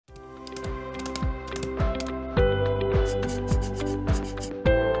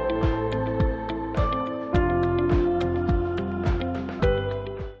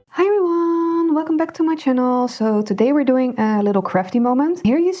channel. So today we're doing a little crafty moment.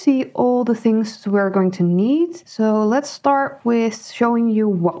 Here you see all the things we're going to need. So let's start with showing you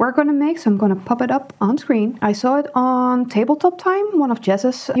what we're going to make. So I'm going to pop it up on screen. I saw it on Tabletop Time, one of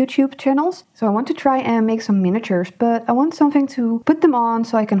Jazza's YouTube channels. So I want to try and make some miniatures, but I want something to put them on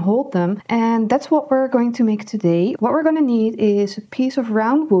so I can hold them. And that's what we're going to make today. What we're going to need is a piece of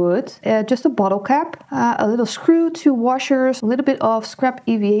round wood, just a bottle cap, a little screw, 2 washers, a little bit of scrap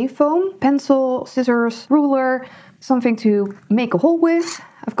EVA foam, pencil, scissors, ruler, something to make a hole with.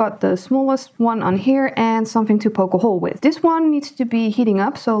 I've got the smallest one on here and something to poke a hole with. This one needs to be heating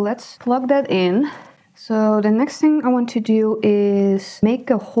up, so let's plug that in. So the next thing I want to do is make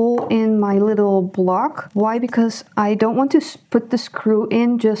a hole in my little block. Why? Because I don't want to put the screw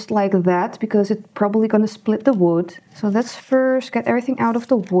in just like that, because it's probably going to split the wood. So let's first get everything out of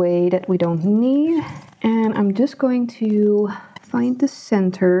the way that we don't need. And I'm just going to find the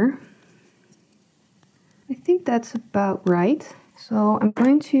center. I think that's about right. So I'm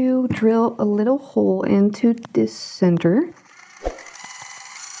going to drill a little hole into this center.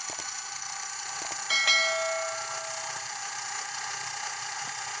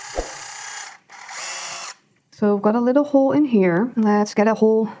 So I've got a little hole in here. Let's get a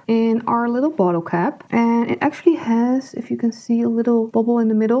hole in our little bottle cap. And it actually has, if you can see, a little bubble in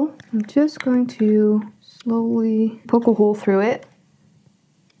the middle. I'm just going to slowly poke a hole through it.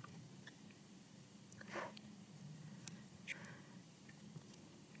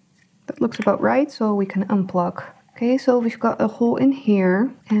 That looks about right, so we can unplug. Okay, so we've got a hole in here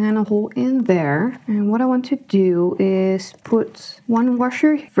and a hole in there. And what I want to do is put one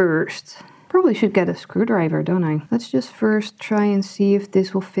washer first. Probably should get a screwdriver, don't I? Let's just first try and see if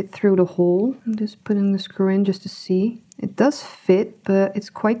this will fit through the hole. I'm just putting the screw in just to see. It does fit, but it's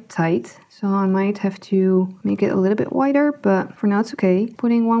quite tight. So I might have to make it a little bit wider, but for now it's okay.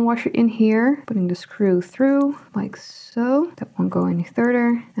 Putting one washer in here, putting the screw through like so. That won't go any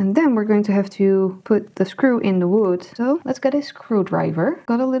further. And then we're going to have to put the screw in the wood. So let's get a screwdriver.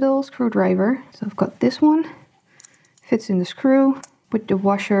 Got a little screwdriver. So I've got this one. Fits in the screw. Put the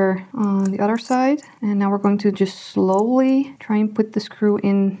washer on the other side, and now we're going to just slowly try and put the screw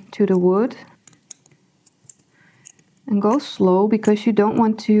into the wood. And go slow, because you don't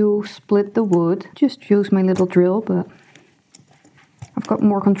want to split the wood. Just use my little drill, but I've got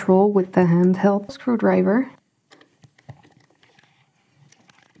more control with the handheld screwdriver.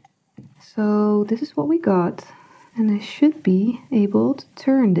 So this is what we got. And I should be able to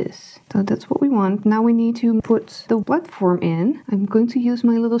turn this. So that's what we want. Now we need to put the platform in. I'm going to use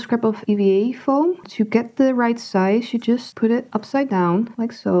my little scrap of EVA foam. To get the right size, you just put it upside down,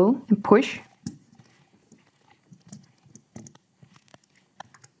 like so, and push.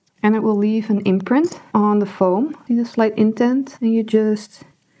 And it will leave an imprint on the foam. See the slight indent? And you just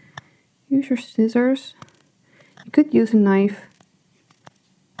use your scissors. You could use a knife,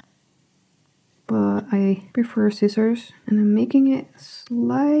 but I prefer scissors. And I'm making it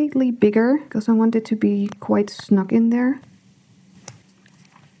slightly bigger because I want it to be quite snug in there.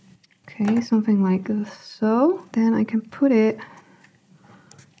 Okay, something like so. Then I can put it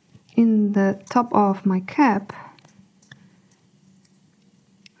in the top of my cap.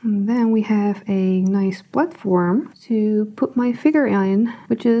 And then we have a nice platform to put my figure in,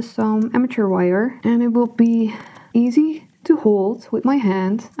 which is some amateur wire. And it will be easy to hold with my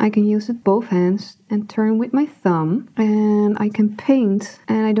hand. I can use it both hands and turn with my thumb, and I can paint,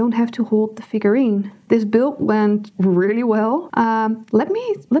 and I don't have to hold the figurine. This build went really well. Let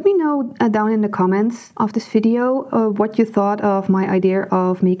me know down in the comments of this video what you thought of my idea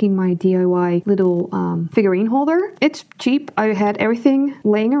of making my DIY little figurine holder. It's cheap. I had everything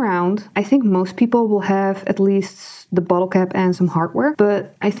laying around. I think most people will have at least the bottle cap and some hardware,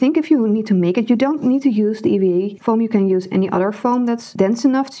 but I think if you need to make it, you don't need to use the EVA foam. You can use any other foam that's dense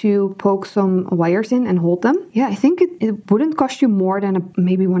enough to poke some wires in and hold them. Yeah, I think it wouldn't cost you more than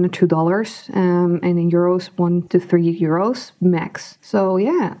maybe $1 or $2, and in euros, 1 to 3 euros max. So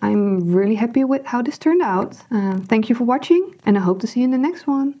yeah, I'm really happy with how this turned out. Thank you for watching, and I hope to see you in the next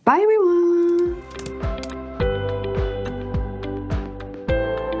one. Bye everyone!